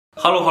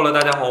Hello， 大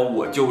家好，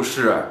我就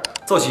是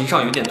造型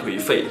上有点颓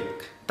废，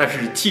但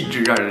是气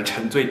质让人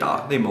沉醉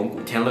的内蒙古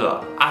天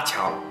乐阿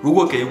强。如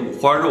果给五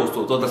花肉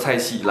所做的菜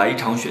系来一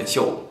场选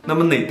秀，那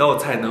么哪道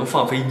菜能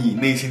放飞你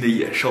内心的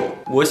野兽？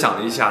我想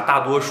了一下，大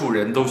多数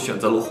人都选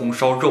择了红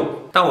烧肉，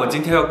但我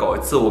今天要搞一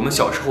次我们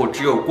小时候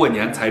只有过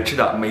年才吃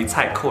的梅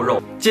菜扣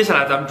肉。接下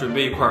来咱们准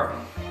备一块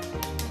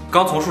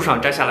刚从树上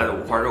摘下来的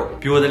五花肉，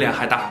比我的脸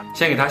还大，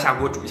先给它下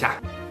锅煮一下。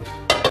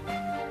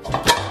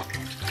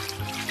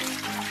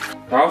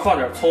 然后放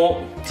点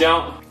葱、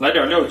姜，来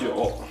点料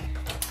酒。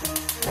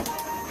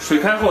水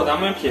开后，咱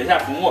们撇下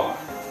浮沫，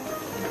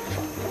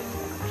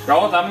然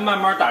后咱们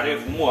慢慢打这个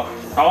浮沫，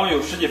然后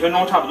有10几分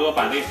钟差不多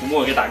把这个浮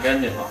沫给打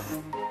干净了。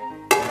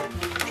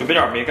准备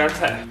点梅干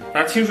菜，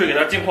拿清水给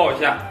它浸泡一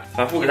下，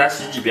反复给它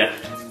洗几遍。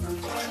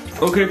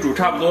OK， 煮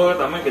差不多，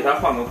咱们给它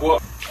换个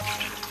锅，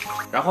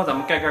然后咱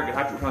们盖盖给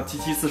它煮上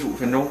7、45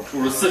分钟，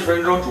煮40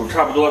分钟煮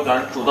差不多，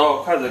咱煮到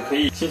筷子可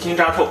以轻轻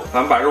扎透，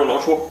咱们把肉捞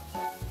出。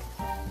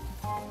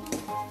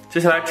 接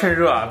下来趁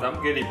热啊，咱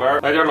们给里边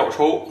来点老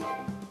抽，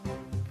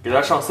给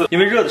它上色。因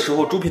为热的时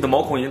候猪皮的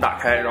毛孔已经打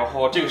开，然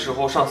后这个时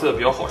候上色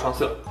比较好上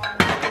色。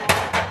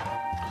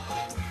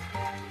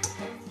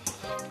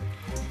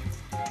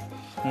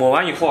抹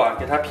完以后啊，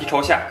给它皮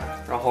朝下，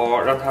然后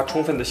让它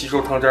充分的吸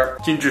收汤汁儿，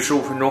静置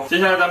15分钟。接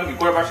下来咱们给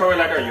锅里边稍微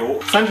来点油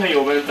，3成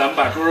油温，咱们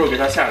把猪肉给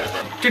它下里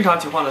边。正常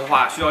情况的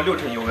话需要6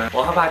成油温，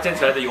我害怕溅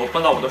起来的油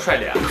崩到我的帅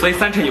脸，所以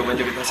3成油温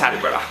就给它下里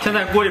边了。现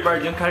在锅里边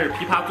已经开始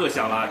噼啪作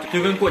响了，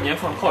就跟过年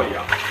放炮一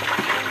样。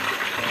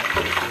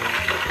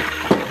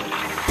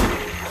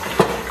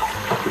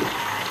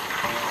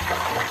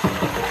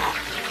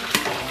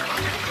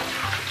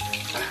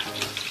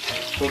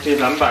 OK，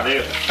 咱们把这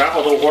个炸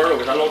好的五花肉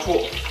给它捞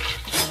出，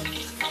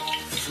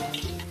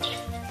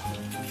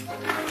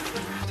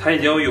它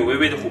已经有微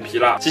微的虎皮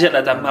了。接下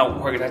来咱们把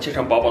五花给它切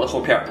成薄薄的厚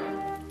片儿。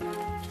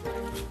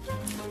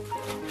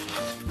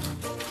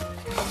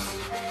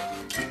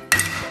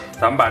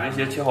咱们把这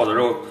些切好的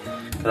肉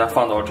给它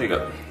放到这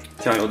个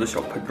酱油的小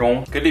盆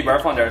中，给里边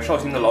放点绍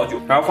兴的老酒，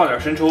然后放点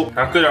生抽，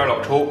然后搁点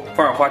老抽，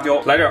放点花椒，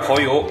来点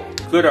蚝油，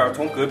搁点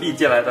从隔壁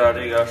借来的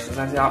这个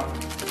13香。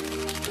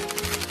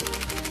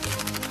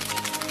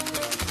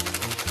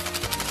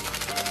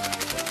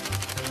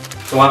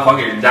 做完还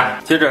给人家，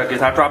接着给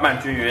它抓拌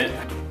均匀。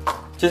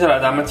接下来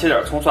咱们切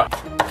点葱蒜，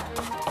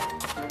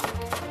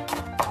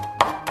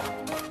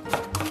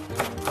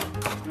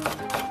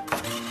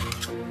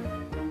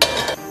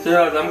接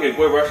下来咱们给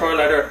锅里边稍微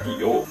来点底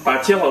油，把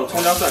切好的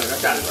葱姜蒜给它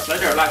下里边，来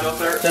点辣椒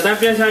丝儿，在它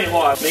煸香以后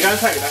啊，梅干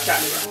菜给它下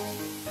里边。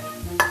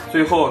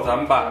最后咱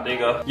们把这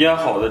个腌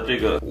好的这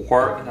个五花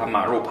给它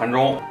码入盘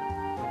中，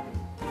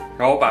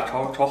然后把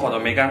炒好的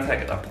梅干菜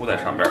给它铺在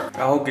上边，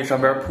然后给上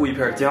边铺一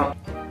片姜。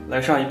 来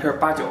上一片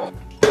八角，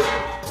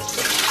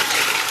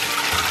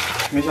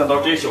没想到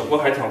这小锅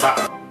还挺大。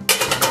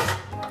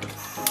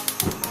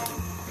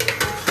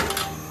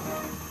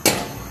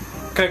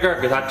盖盖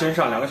给它蒸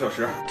上2个小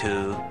时。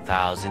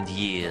2000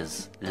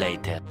 years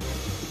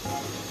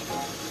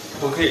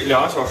later。OK，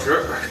 2个小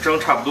时蒸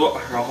差不多，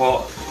然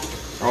后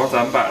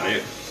咱们把这个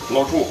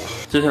捞出。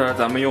接下来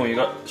咱们用一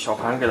个小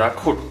盘给它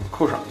扣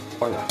上。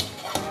哎呀，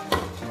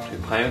这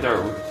盘有点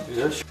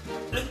小，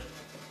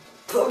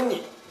疼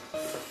你。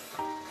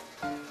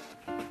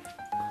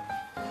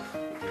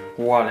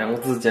 哇，2个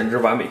字简直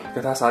完美！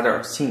给它撒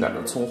点性感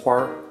的葱花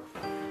儿。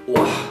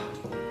哇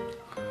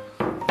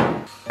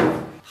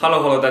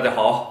 ！Hello， 大家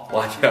好！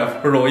哇，这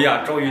不容易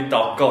啊，终于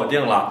搞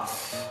定了！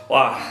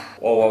哇，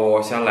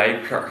我先来一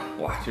片儿。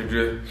哇，就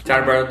是家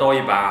里边的刀一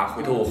把，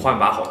回头我换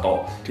把好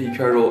刀。这一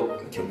片肉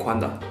挺宽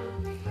的。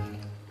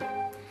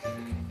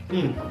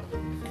嗯。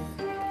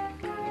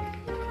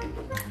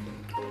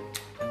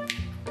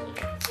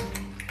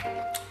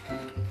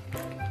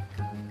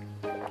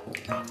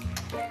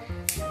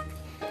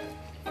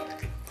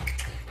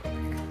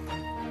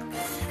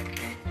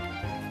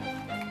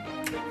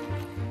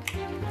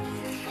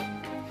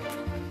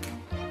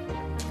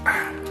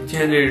 今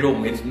天这肉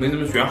没怎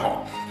么选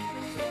好，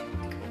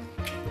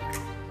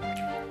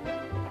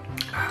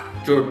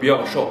就是比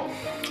较瘦，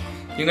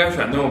应该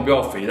选那种比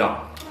较肥的，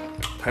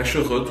才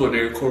适合做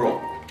这个扣肉。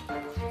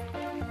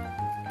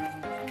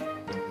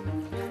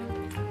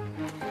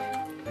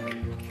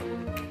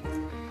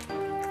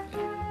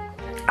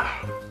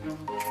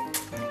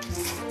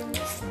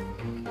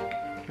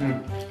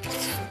嗯。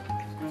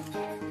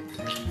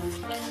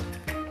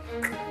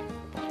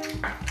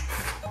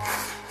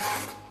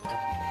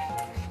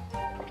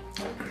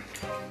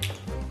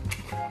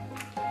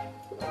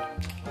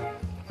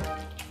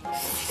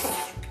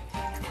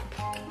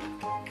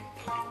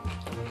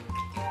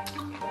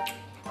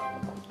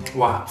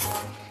 哇！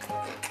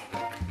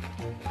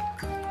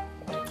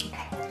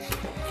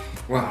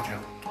哇，这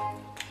样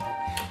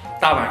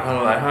大晚上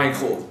的来上一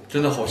口，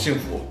真的好幸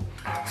福。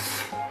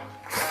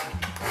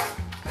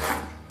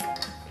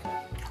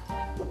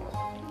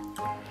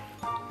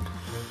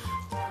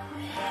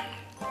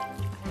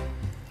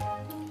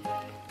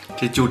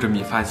这就着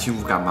米饭，幸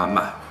福感满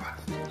满。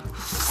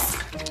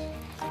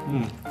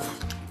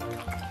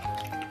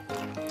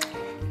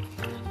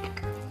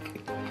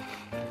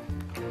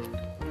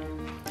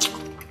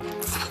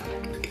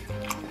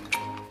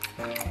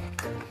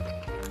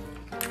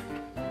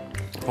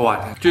哇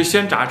天，这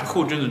先炸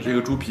后蒸的这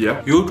个猪皮，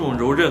有种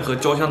柔韧和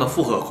焦香的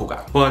复合口感。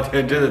我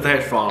天，真的太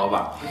爽了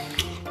吧！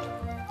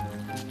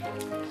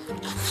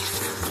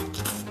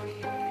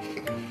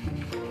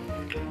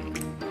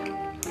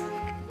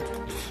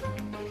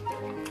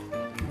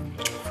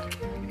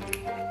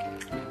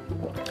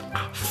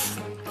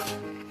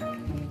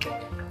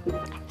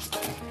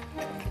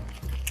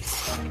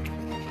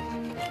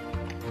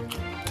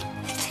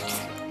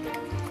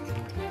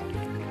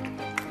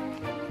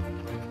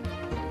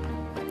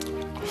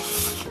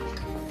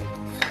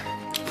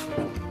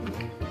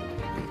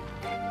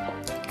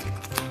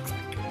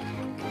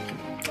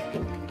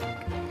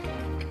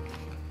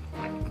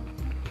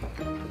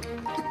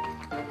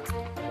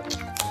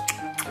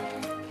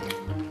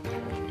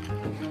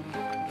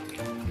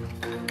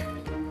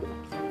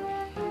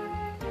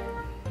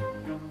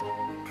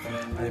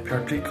来一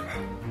片这个吧。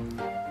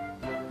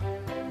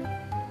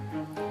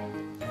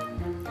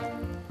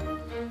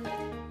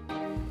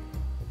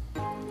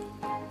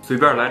随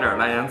便来点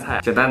蓝芽菜，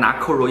简单拿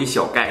扣肉一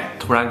小盖，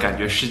突然感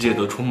觉世界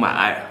都充满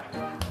爱了。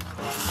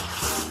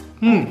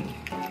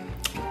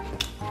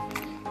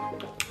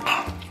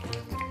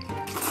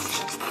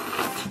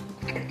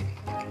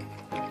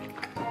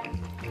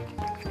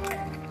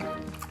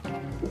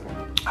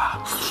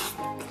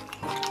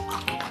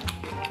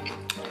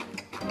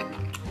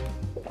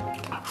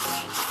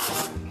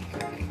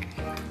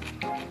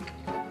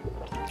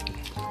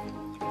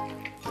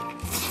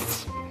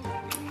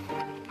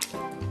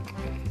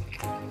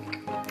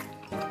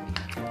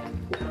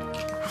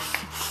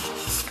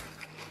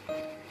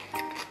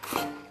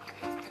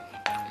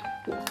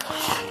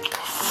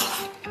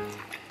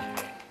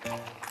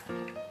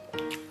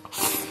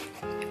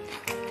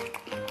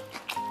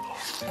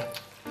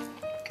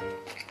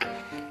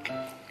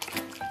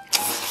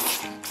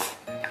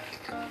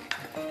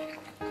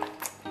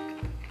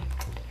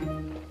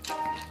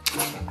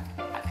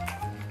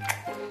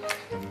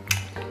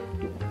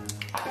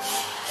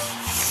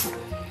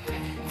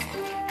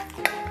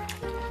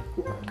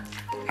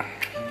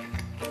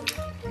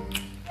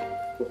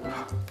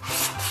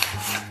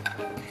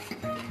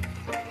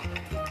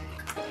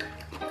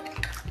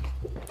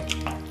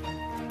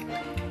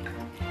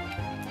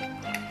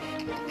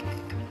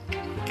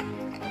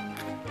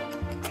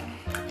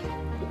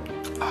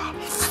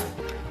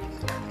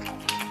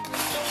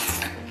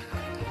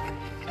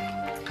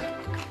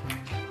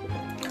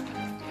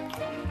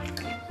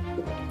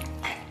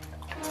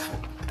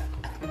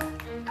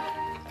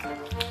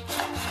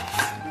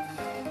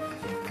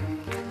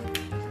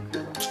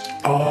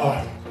哦，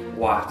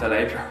哇，再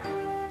来一片儿。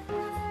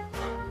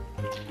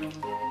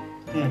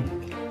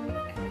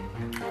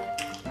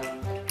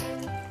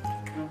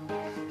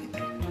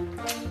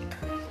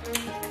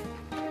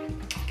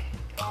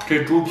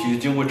这猪皮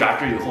经过炸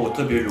制以后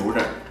特别柔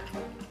韧。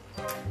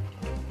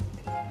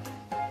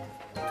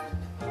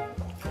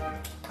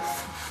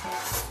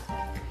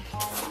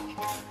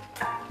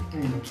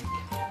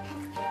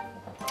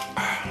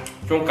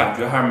这种感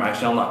觉还是蛮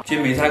香的。其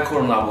实梅菜扣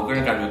肉呢，我个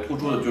人感觉突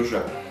出的就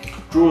是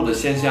猪肉的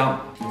鲜香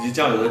以及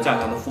酱油的酱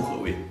香的复合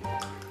味。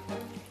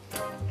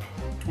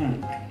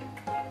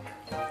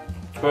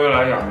稍微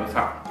来一点梅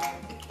菜。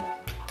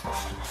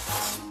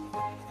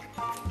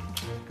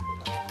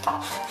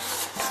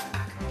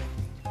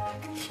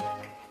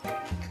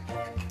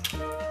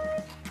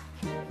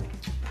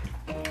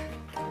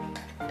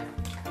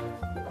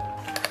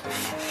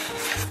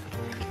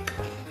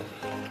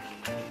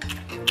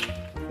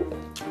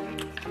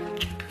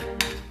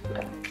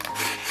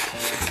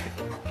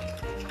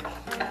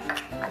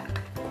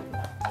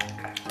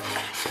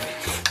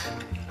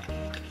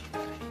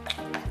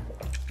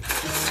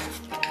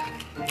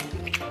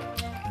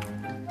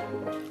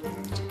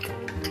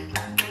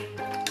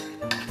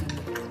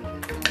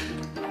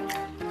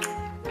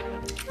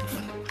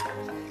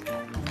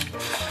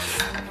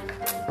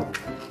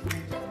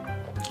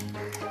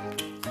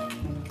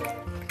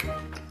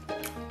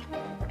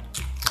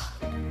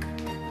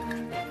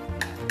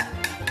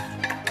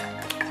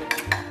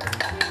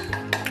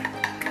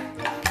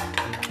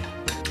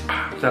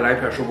再来一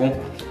片手工。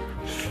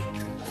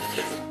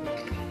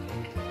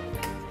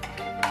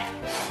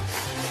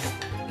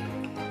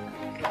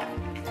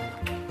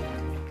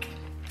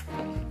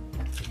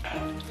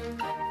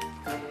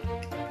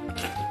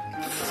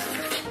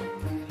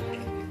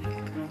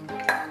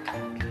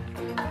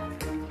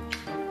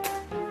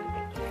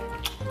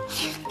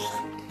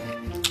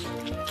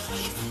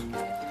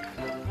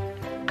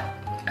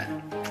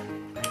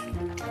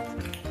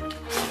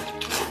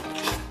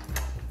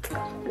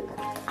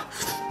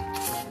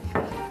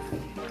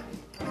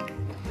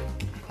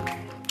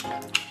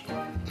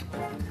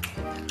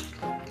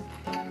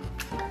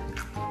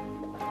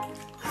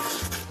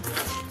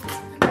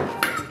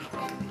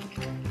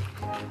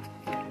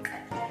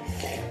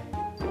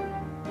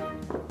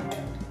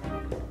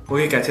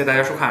OK， 感谢大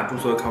家收看，祝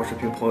所有看我视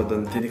频朋友都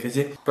能天天开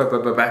心，拜拜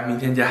拜拜，明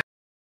天见。